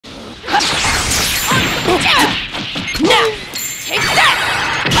Now, take that!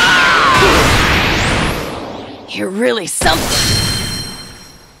 You're really something.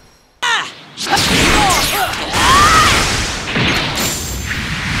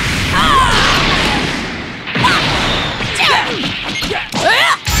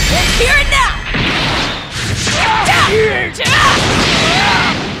 Let's hear it now!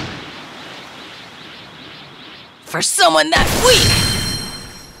 For someone that weak!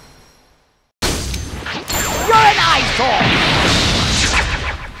 You're an eyesore!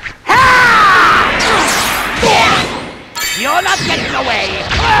 You're not getting away!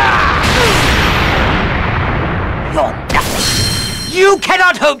 You're nothing! You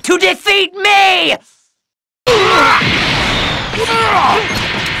cannot hope to defeat me!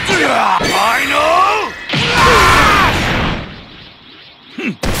 I know!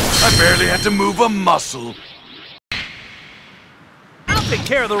 I barely had to move a muscle. I'll take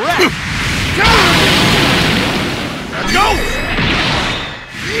care of the rest! Go!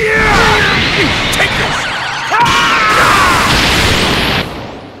 Take this!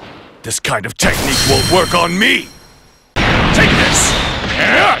 This kind of technique won't work on me! Take this!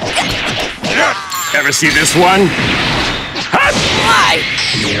 Ever see this one? Why?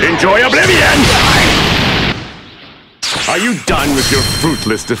 Enjoy oblivion! Are you done with your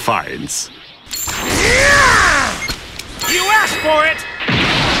fruitless defiance? You asked for it!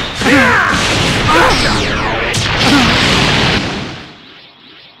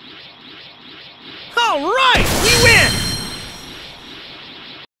 All right, we win!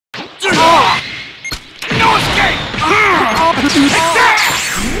 No escape!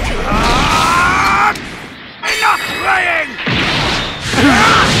 Enough playing!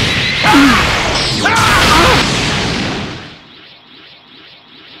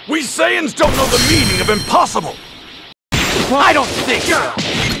 We Saiyans don't know the meaning of impossible! I don't think so!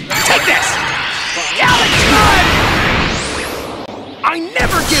 Take this! Galaxy! I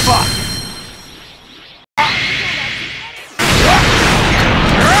never give up!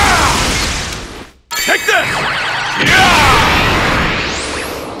 Take this!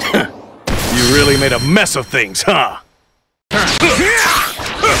 You really made a mess of things, huh?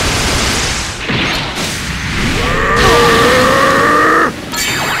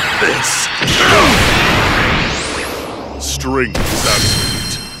 This! Strength is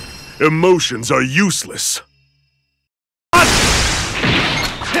absolute. Emotions are useless.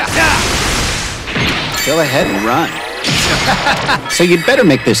 Go ahead and run. So you'd better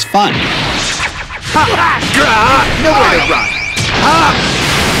make this fun. Nowhere to run.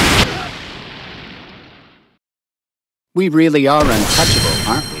 We really are untouchable,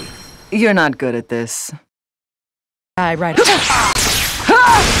 aren't we? You're not good at this. Right.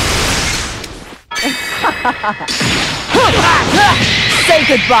 Say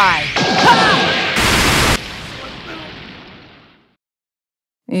goodbye.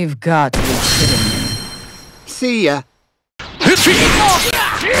 You've got to be kidding me. See ya.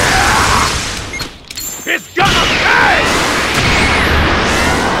 It's gonna pay!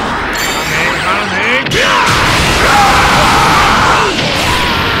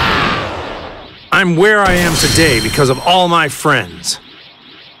 I'm where I am today because of all my friends.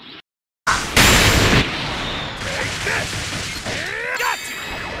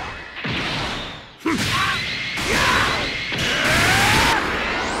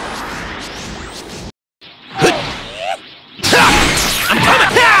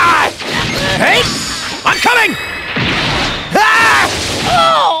 I'm coming!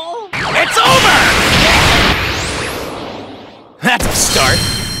 Oh! It's over! That's a start.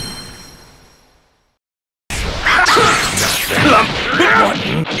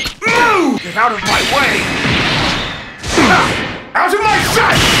 Move! Get out of my way! Out of my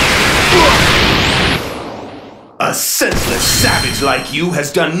sight! A senseless savage like you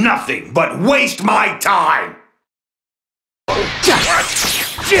has done nothing but waste my time!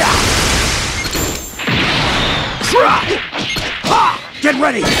 Get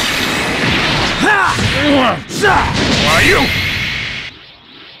ready! Who are you?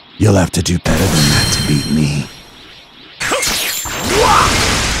 You'll have to do better than that to beat me.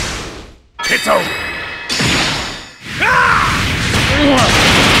 It's over!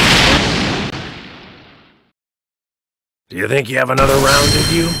 Do you think you have another round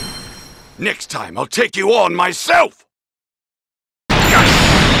in you? Next time, I'll take you on myself!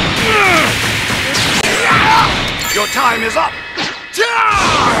 Your time is up!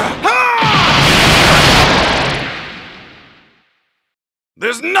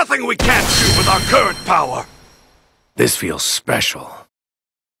 There's nothing we can't do with our current power! This feels special.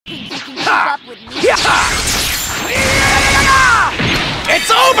 It's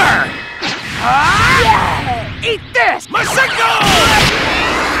over! Eat this!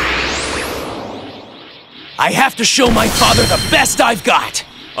 I have to show my father the best I've got!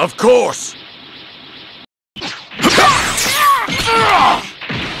 Of course!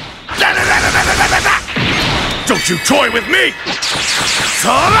 Don't you toy with me!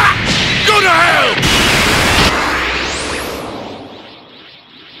 Go to hell!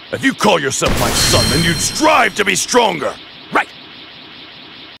 If you call yourself my son, then you'd strive to be stronger! Right!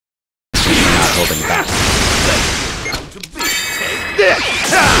 Not holding back.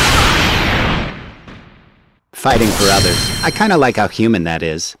 Fighting for others. I kinda like how human that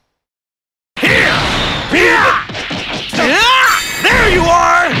is. There you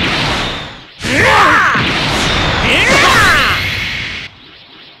are!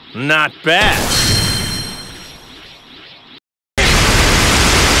 Not bad.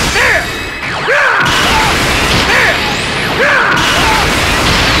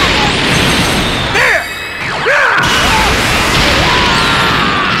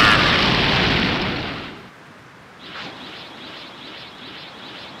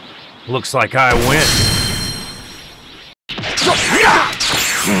 Looks like I win.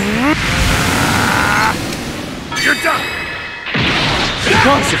 You're done!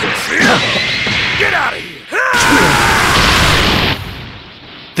 Get out of here!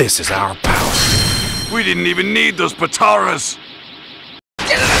 This is our power. We didn't even need those Pataras!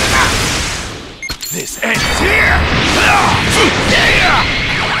 This ends here!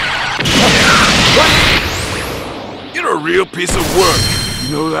 You're a real piece of work,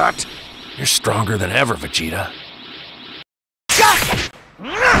 you know that? You're stronger than ever, Vegeta.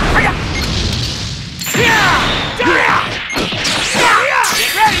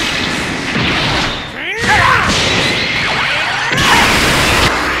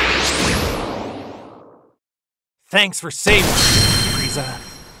 Thanks for saving me, Frieza.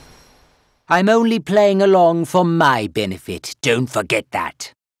 I'm only playing along for my benefit. Don't forget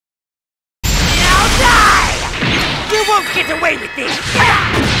that. Now die! You won't get away with this!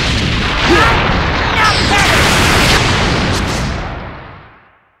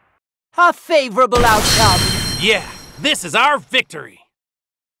 A favorable outcome. Yeah, this is our victory.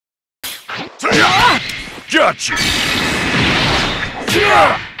 Got you!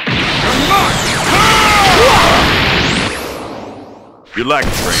 You lack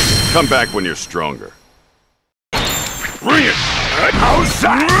training. Come back when you're stronger. Bring it!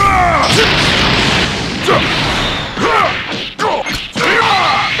 Outside!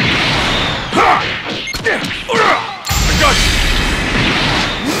 I got you!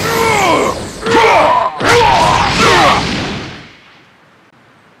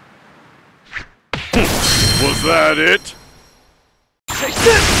 Was that it? Take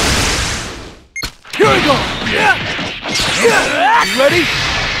this! Here we go! Yeah! You ready?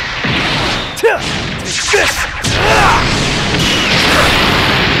 Take this!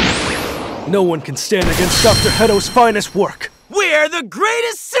 No one can stand against Dr. Heto's finest work. We're the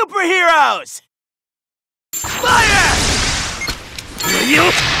greatest superheroes! Fire!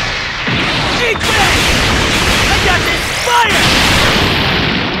 You? Eat this! I got this fire!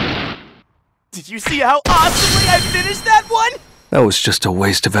 Did you see how awesomely I finished that one? That was just a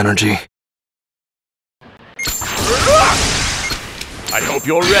waste of energy. I hope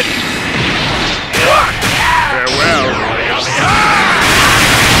you're ready. Farewell.